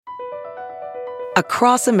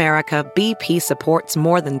Across America, BP supports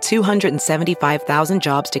more than 275,000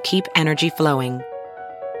 jobs to keep energy flowing.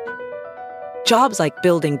 Jobs like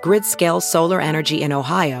building grid-scale solar energy in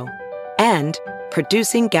Ohio and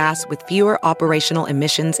producing gas with fewer operational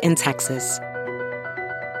emissions in Texas.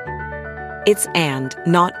 It's and,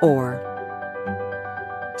 not or.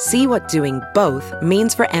 See what doing both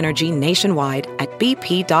means for energy nationwide at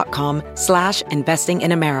bp.com/investing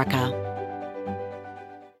in America.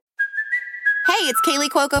 Hey, it's Kaylee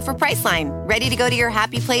Cuoco for Priceline. Ready to go to your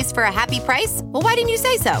happy place for a happy price? Well, why didn't you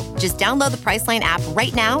say so? Just download the Priceline app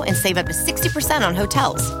right now and save up to 60% on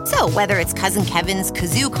hotels. So whether it's Cousin Kevin's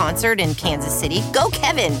Kazoo Concert in Kansas City, go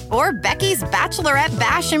Kevin, or Becky's Bachelorette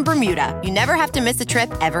Bash in Bermuda, you never have to miss a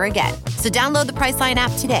trip ever again. So download the Priceline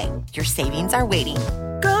app today. Your savings are waiting.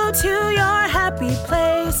 Go to your happy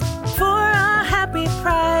place for a happy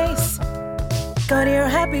price. Go to your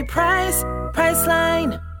happy price,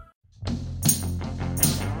 Priceline.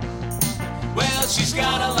 Well, she's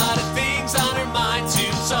got a lot of things on her mind to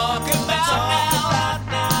talk about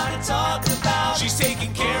now. She's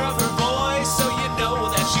taking care of her voice, so you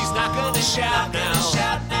know that she's not gonna shout now.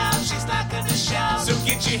 She's not gonna shout. So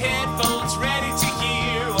get your headphones ready to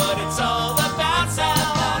hear what it's all about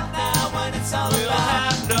now. When it's all we'll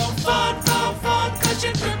have no fun, 'cause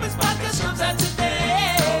your Christmas podcast comes out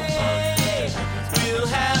today. We'll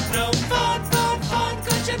have no fun,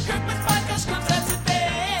 'cause your Christmas podcast comes out today.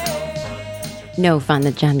 No Fun,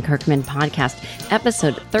 the Jen Kirkman podcast,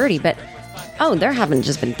 episode 30. But, there haven't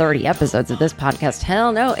just been 30 episodes of this podcast.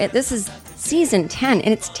 Hell no. This is season 10,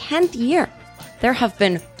 in its 10th year. There have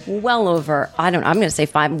been well over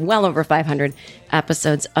 500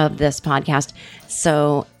 episodes of this podcast.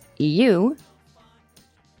 So you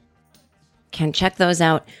can check those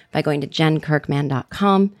out by going to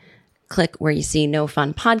jenkirkman.com. Click where you see No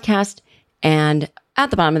Fun Podcast. And at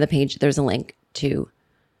the bottom of the page, there's a link to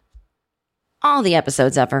all the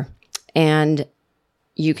episodes ever. And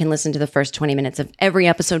you can listen to the first 20 minutes of every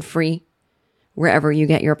episode free wherever you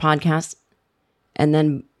get your podcasts. And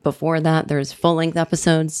then before that, there's full-length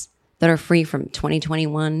episodes that are free from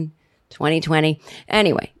 2021, 2020.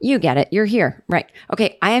 Anyway, you get it. You're here. Right.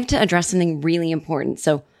 Okay, I have to address something really important.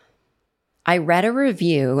 So I read a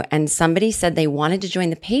review and somebody said they wanted to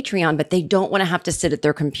join the Patreon, but they don't want to have to sit at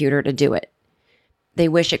their computer to do it. They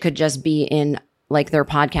wish it could just be in like their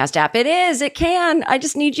podcast app. It can. I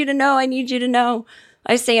just need you to know. I need you to know.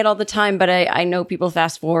 I say it all the time, but I know people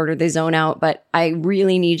fast forward or they zone out, but I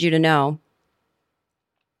really need you to know.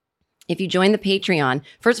 If you join the Patreon,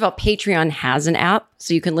 first of all, Patreon has an app,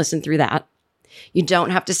 so you can listen through that. You don't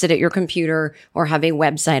have to sit at your computer or have a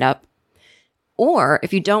website up. Or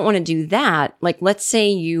if you don't want to do that, like let's say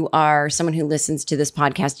you are someone who listens to this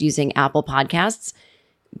podcast using Apple Podcasts,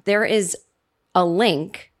 there is a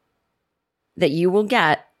link that you will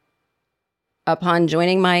get upon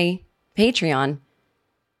joining my Patreon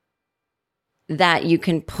that you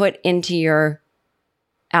can put into your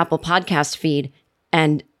Apple Podcast feed,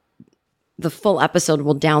 and the full episode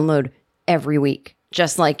will download every week,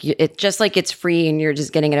 just like it's free and you're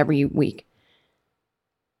just getting it every week.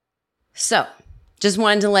 So, just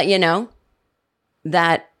wanted to let you know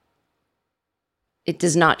that it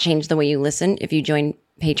does not change the way you listen if you join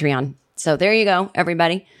Patreon. So there you go,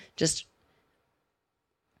 everybody. Just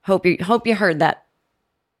hope you heard that.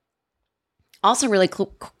 Also really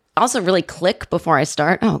click before I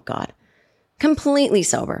start. Oh God, completely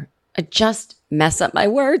sober. I just mess up my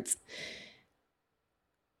words.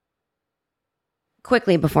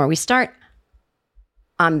 Quickly before we start,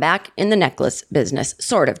 I'm back in the necklace business,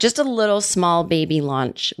 sort of. Just a little small baby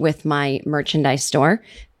launch with my merchandise store.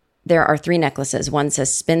 There are 3 necklaces. One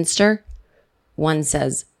says Spinster, one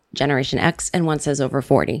says Generation X, and one says Over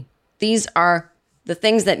 40. These are the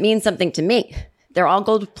things that mean something to me. They're all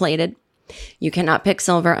gold plated. You cannot pick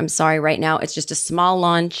silver. I'm sorry right now. It's just a small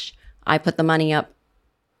launch. I put the money up.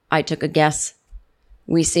 I took a guess.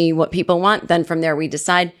 We see what people want. Then from there we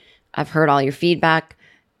decide. I've heard all your feedback,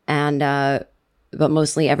 and but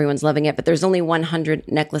mostly everyone's loving it. But there's only 100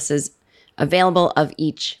 necklaces available of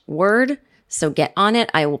each word. So get on it.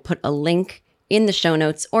 I will put a link in the show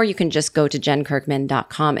notes, or you can just go to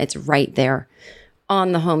jenkirkman.com. It's right there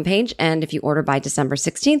on the homepage. And if you order by December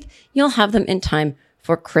 16th, you'll have them in time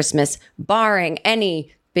for Christmas, barring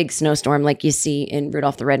any big snowstorm like you see in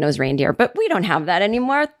Rudolph the Red-Nosed Reindeer. But we don't have that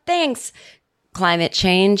anymore. Thanks, climate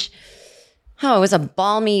change. Oh, it was a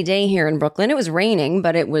balmy day here in Brooklyn. It was raining,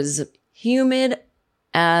 but it was humid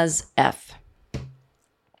as F.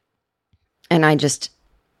 And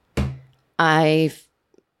I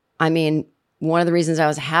mean, one of the reasons I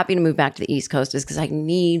was happy to move back to the East Coast is because I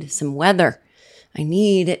need some weather. I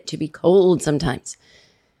need it to be cold sometimes.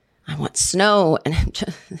 I want snow, and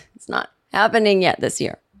it's not happening yet this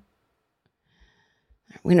year.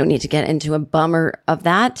 We don't need to get into a bummer of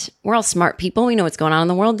that. We're all smart people. We know what's going on in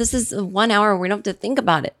the world. This is 1 hour. We don't have to think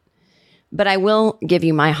about it. But I will give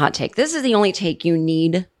you my hot take. This is the only take you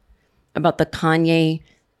need about the Kanye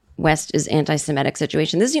West is anti-Semitic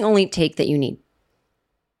situation. This is the only take that you need.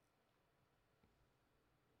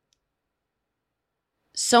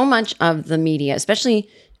 So much of the media, especially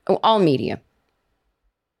all media,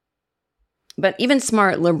 but even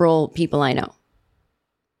smart liberal people I know,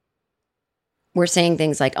 were saying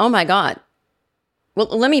things like, oh my God. Well,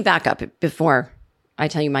 let me back up before I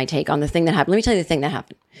tell you my take on the thing that happened. Let me tell you the thing that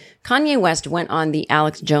happened. Kanye West went on the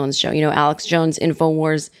Alex Jones show. You know, Alex Jones,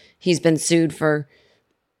 InfoWars. He's been sued for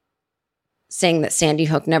saying that Sandy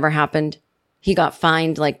Hook never happened. He got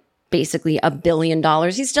fined like basically $1 billion.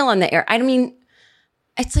 He's still on the air. I mean,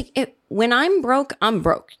 it's like when I'm broke, I'm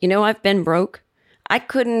broke. You know, I've been broke. I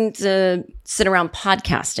couldn't sit around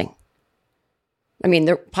podcasting. I mean,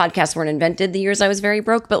 the podcasts weren't invented the years I was very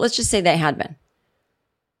broke, but let's just say they had been.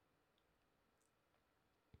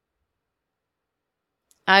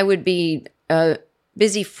 I would be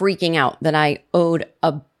busy freaking out that I owed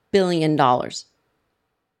 $1 billion.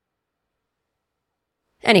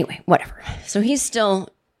 Anyway, whatever. So he's still,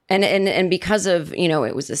 and because of, you know,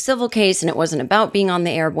 it was a civil case and it wasn't about being on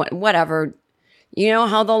the air, whatever. You know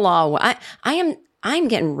how the law, I'm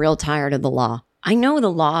getting real tired of the law. I know the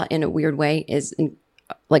law in a weird way is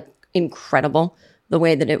incredible, the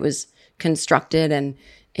way that it was constructed, and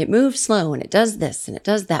it moves slow and it does this and it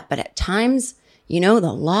does that. But at times, you know,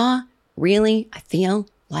 the law really, I feel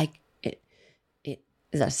like it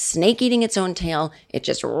is a snake eating its own tail. It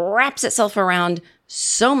just wraps itself around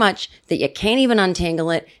so much that you can't even untangle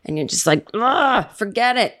it. And you're just like,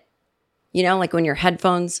 forget it. You know, like when your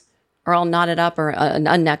headphones are all knotted up or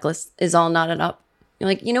a necklace is all knotted up. You're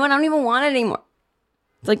like, you know what? I don't even want it anymore.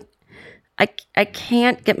 It's like, I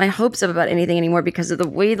can't get my hopes up about anything anymore because of the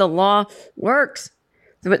way the law works.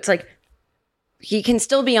 So it's like, he can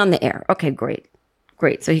still be on the air. Okay, great.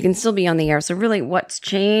 So he can still be on the air. So really, what's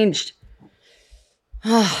changed?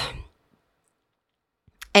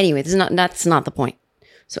 Anyway, that's not the point.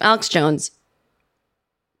 So Alex Jones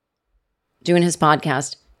doing his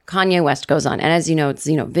podcast, Kanye West goes on. And as you know, it's,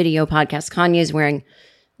 you know, video podcast. Kanye's wearing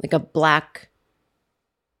like a black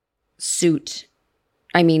suit.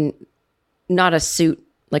 I mean, not a suit,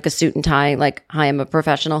 like a suit and tie, like, hi, I'm a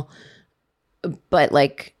professional, but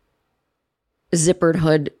like a zippered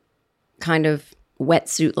hood kind of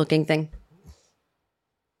wetsuit looking thing.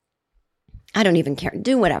 I don't even care.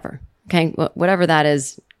 Do whatever. Okay. Whatever that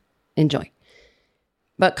is, enjoy.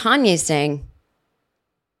 But Kanye's saying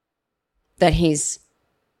that he's,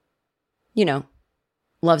 you know,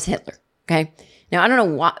 loves Hitler. Okay. Now, I don't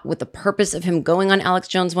know what the purpose of him going on Alex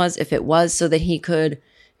Jones was, if it was so that he could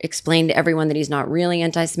explain to everyone that he's not really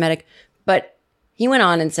anti-Semitic, but he went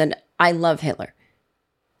on and said, I love Hitler.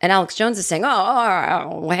 And Alex Jones is saying,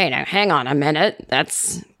 oh, wait, hang on a minute.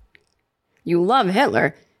 You love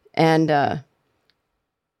Hitler. And,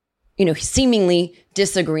 you know, seemingly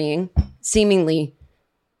disagreeing, seemingly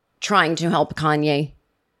trying to help Kanye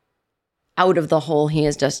out of the hole he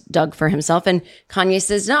has just dug for himself. And Kanye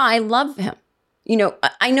says, no, I love him. You know,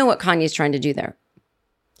 I know what Kanye's trying to do there.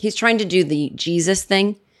 He's trying to do the Jesus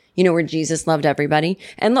thing, you know, where Jesus loved everybody.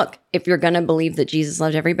 And look, if you're going to believe that Jesus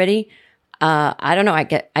loved everybody, I don't know.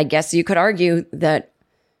 I guess you could argue that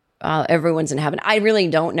everyone's in heaven. I really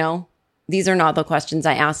don't know. These are not the questions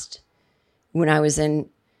I asked when I was in,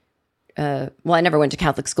 well, I never went to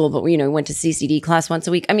Catholic school, but, you know, we went to CCD class once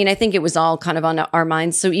a week. I mean, I think it was all kind of on our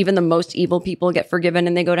minds. So even the most evil people get forgiven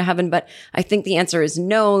and they go to heaven. But I think the answer is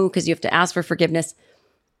no, because you have to ask for forgiveness.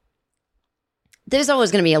 There's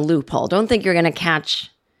always going to be a loophole. Don't think you're going to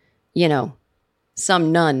catch, you know,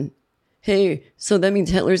 some nun. Hey, so that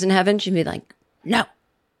means Hitler's in heaven? She'd be like, no,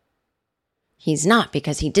 he's not,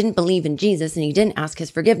 because he didn't believe in Jesus and he didn't ask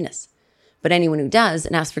his forgiveness. But anyone who does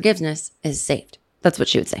and asks forgiveness is saved. That's what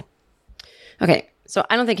she would say. Okay, so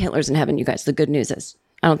I don't think Hitler's in heaven, you guys. The good news is,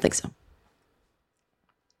 I don't think so.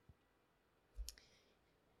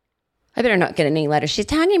 I better not get any letters. She's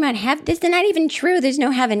talking about heaven. This is not even true. There's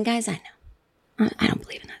no heaven. Guys, I know. I don't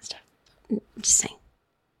believe in that stuff. I'm just saying.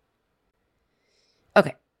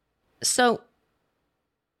 Okay, so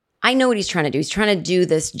I know what he's trying to do. He's trying to do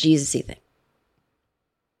this Jesus-y thing.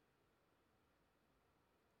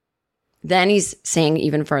 Then he's saying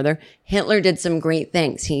even further, Hitler did some great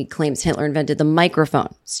things. He claims Hitler invented the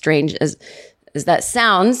microphone. Strange as that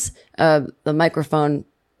sounds, the microphone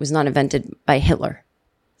was not invented by Hitler.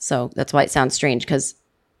 So that's why it sounds strange, because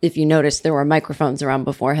If you notice, there were microphones around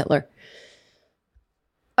before Hitler.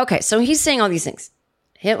 Okay, so he's saying all these things.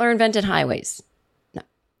 Hitler invented highways. No.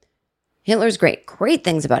 Hitler's great. Great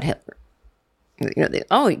things about Hitler.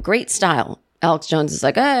 Great style. Alex Jones is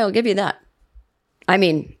like, I'll give you that. I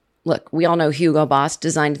mean, look, we all know Hugo Boss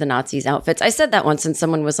designed the Nazis' outfits. I said that once and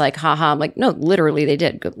someone was like, haha. I'm like, no, literally they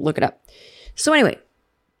did. Go look it up. So anyway,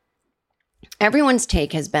 everyone's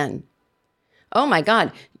take has been, oh my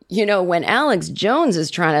God, when Alex Jones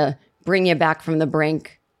is trying to bring you back from the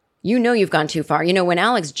brink, you've gone too far. When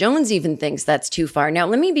Alex Jones even thinks that's too far. Now,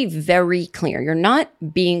 let me be very clear. You're not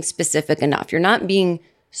being specific enough. You're not being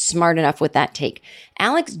smart enough with that take.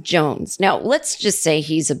 Alex Jones, now let's just say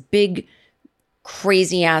he's a big,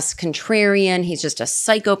 crazy ass contrarian. He's just a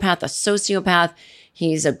psychopath, a sociopath.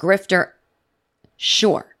 He's a grifter.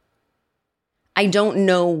 Sure. I don't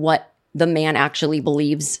know what the man actually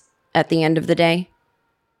believes at the end of the day.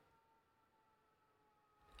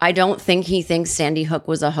 I don't think he thinks Sandy Hook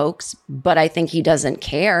was a hoax, but I think he doesn't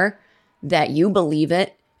care that you believe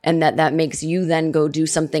it and that makes you then go do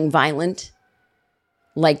something violent,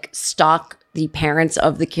 like stalk the parents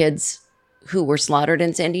of the kids who were slaughtered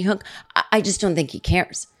in Sandy Hook. I just don't think he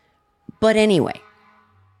cares. But anyway,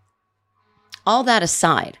 all that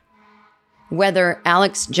aside, whether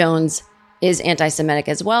Alex Jones is anti-Semitic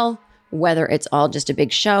as well, whether it's all just a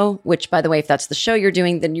big show, which, by the way, if that's the show you're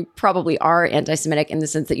doing, then you probably are anti-Semitic in the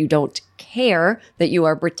sense that you don't care, that you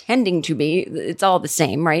are pretending to be. It's all the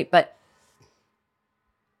same, right? But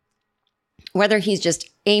whether he's just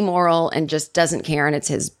amoral and just doesn't care and it's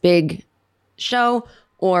his big show,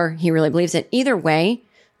 or he really believes it, either way,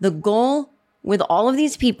 the goal with all of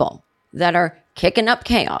these people that are kicking up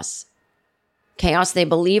chaos they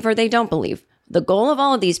believe or they don't believe, the goal of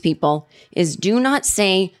all of these people is do not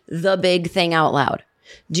say the big thing out loud.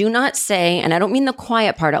 Do not say, and I don't mean the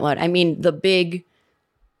quiet part out loud, I mean the big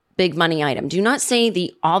money item. Do not say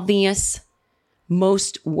the obvious,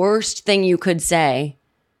 most worst thing you could say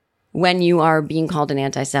when you are being called an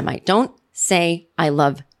anti-Semite. Don't say, I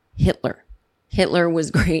love Hitler. Hitler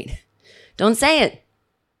was great. Don't say it.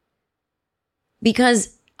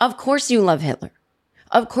 Because of course you love Hitler.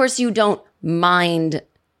 Of course you don't mind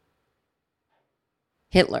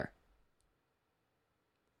Hitler.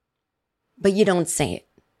 But you don't say it.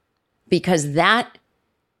 Because that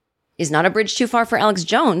is not a bridge too far for Alex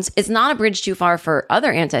Jones. It's not a bridge too far for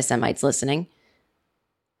other anti-Semites listening.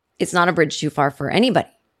 It's not a bridge too far for anybody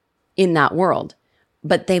in that world.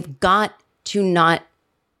 But they've got to not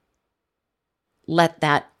let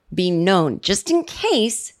that be known, just in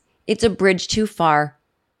case it's a bridge too far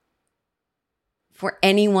for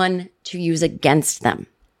anyone to use against them.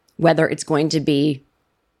 Whether it's going to be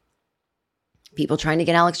people trying to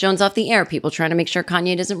get Alex Jones off the air, people trying to make sure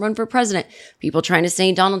Kanye doesn't run for president, people trying to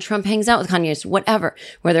say Donald Trump hangs out with Kanye, whatever.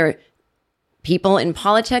 Whether people in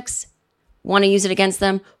politics want to use it against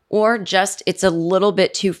them, or just it's a little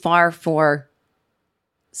bit too far for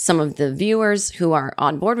some of the viewers who are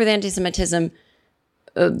on board with anti-Semitism.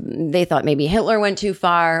 They thought maybe Hitler went too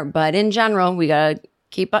far, but in general, we got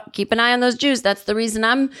to keep an eye on those Jews. That's the reason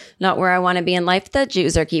I'm not where I want to be in life. The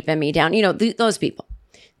Jews are keeping me down. Those people.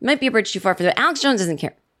 It might be a bridge too far for them. Alex Jones doesn't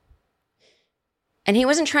care. And he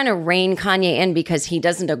wasn't trying to rein Kanye in because he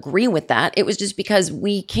doesn't agree with that. It was just because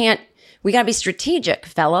we got to be strategic,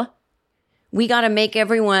 fella. We got to make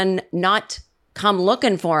everyone not come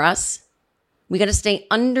looking for us. We got to stay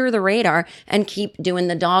under the radar and keep doing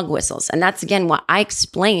the dog whistles. And that's, again, what I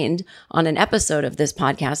explained on an episode of this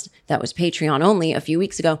podcast that was Patreon only a few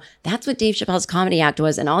weeks ago. That's what Dave Chappelle's comedy act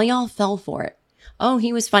was, and all y'all fell for it. Oh,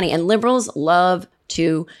 he was funny. And liberals love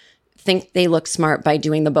to think they look smart by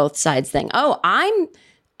doing the both sides thing. Oh,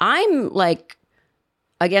 I'm like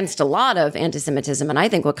against a lot of anti-Semitism, and I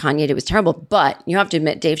think what Kanye did was terrible. But you have to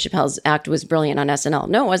admit, Dave Chappelle's act was brilliant on SNL.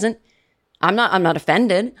 No, it wasn't. I'm not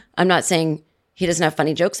offended. I'm not saying he doesn't have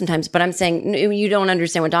funny jokes sometimes, but I'm saying you don't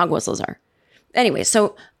understand what dog whistles are. Anyway,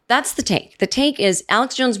 so that's the take. The take is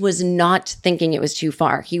Alex Jones was not thinking it was too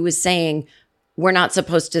far. He was saying, we're not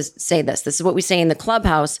supposed to say this. This is what we say in the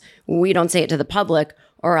clubhouse. We don't say it to the public,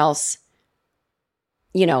 or else,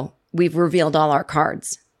 we've revealed all our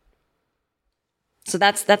cards. So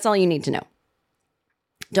that's all you need to know.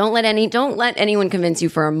 Don't let anyone convince you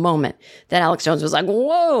for a moment that Alex Jones was like,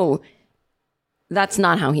 whoa. That's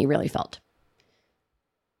not how he really felt.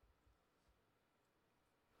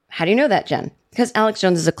 How do you know that, Jen? Because Alex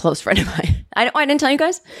Jones is a close friend of mine. I didn't tell you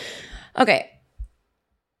guys? Okay.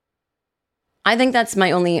 I think that's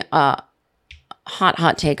my only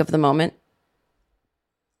hot take of the moment.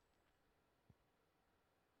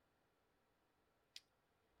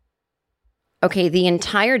 Okay, the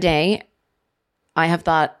entire day, I have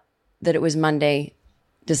thought that it was Monday,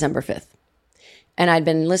 December 5th. And I'd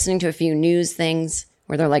been listening to a few news things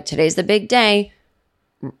where they're like, today's the big day.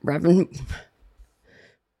 Reverend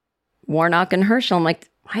Warnock and Herschel. I'm like,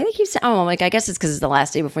 why do they keep saying, I'm like, I guess it's because it's the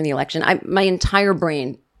last day before the election. My entire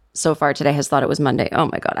brain so far today has thought it was Monday. Oh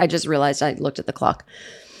my God. I just realized I looked at the clock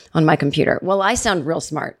on my computer. Well, I sound real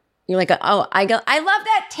smart. You're like, oh, I love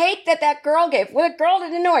that take that girl gave. Well, the girl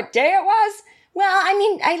didn't know what day it was. Well, I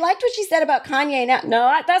mean, I liked what she said about Kanye.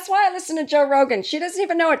 That's why I listen to Joe Rogan. She doesn't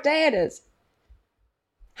even know what day it is.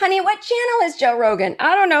 Honey, what channel is Joe Rogan?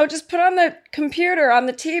 I don't know. Just put on the computer, on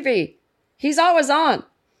the TV. He's always on.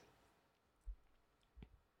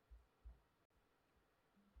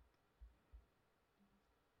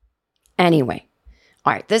 Anyway,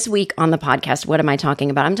 all right, this week on the podcast, what am I talking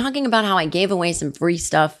about? I'm talking about how I gave away some free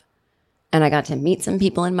stuff and I got to meet some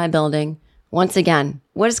people in my building. Once again,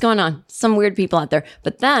 what is going on? Some weird people out there.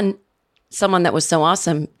 But then someone that was so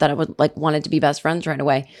awesome that I would wanted to be best friends right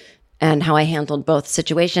away, and how I handled both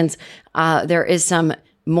situations. There is some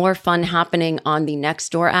more fun happening on the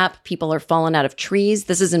Nextdoor app. People are falling out of trees.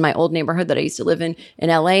 This is in my old neighborhood that I used to live in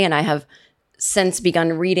LA, and I have since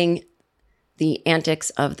begun reading the antics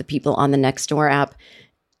of the people on the Nextdoor app.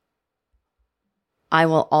 I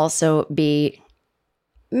will also be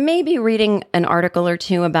maybe reading an article or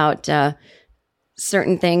two about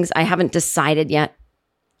certain things. I haven't decided yet.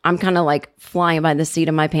 I'm kind of like flying by the seat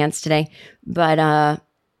of my pants today, but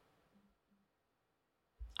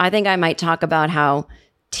I think I might talk about how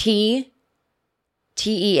TEA,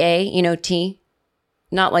 tea,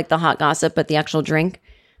 not like the hot gossip, but the actual drink.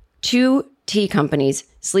 2 tea companies,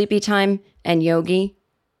 Sleepy Time and Yogi,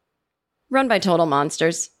 run by total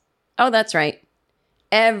monsters. Oh, that's right.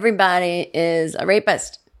 Everybody is a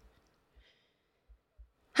rapist.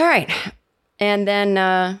 All right. And then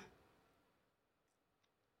an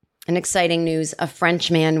exciting news. A French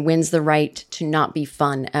man wins the right to not be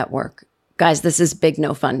fun at work. Guys, this is big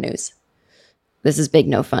no fun news. This is big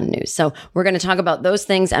no fun news. So we're going to talk about those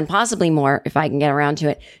things and possibly more, if I can get around to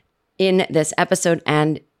it, in this episode.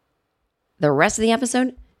 And the rest of the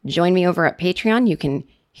episode, join me over at Patreon. You can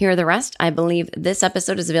hear the rest. I believe this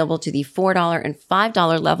episode is available to the $4 and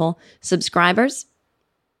 $5 level subscribers.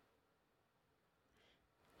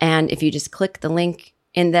 And if you just click the link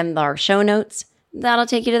in our show notes, that'll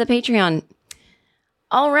take you to the Patreon.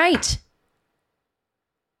 All right.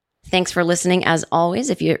 Thanks for listening. As always,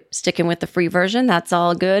 if you're sticking with the free version, that's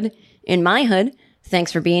all good in my hood.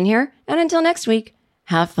 Thanks for being here. And until next week,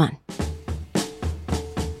 have fun.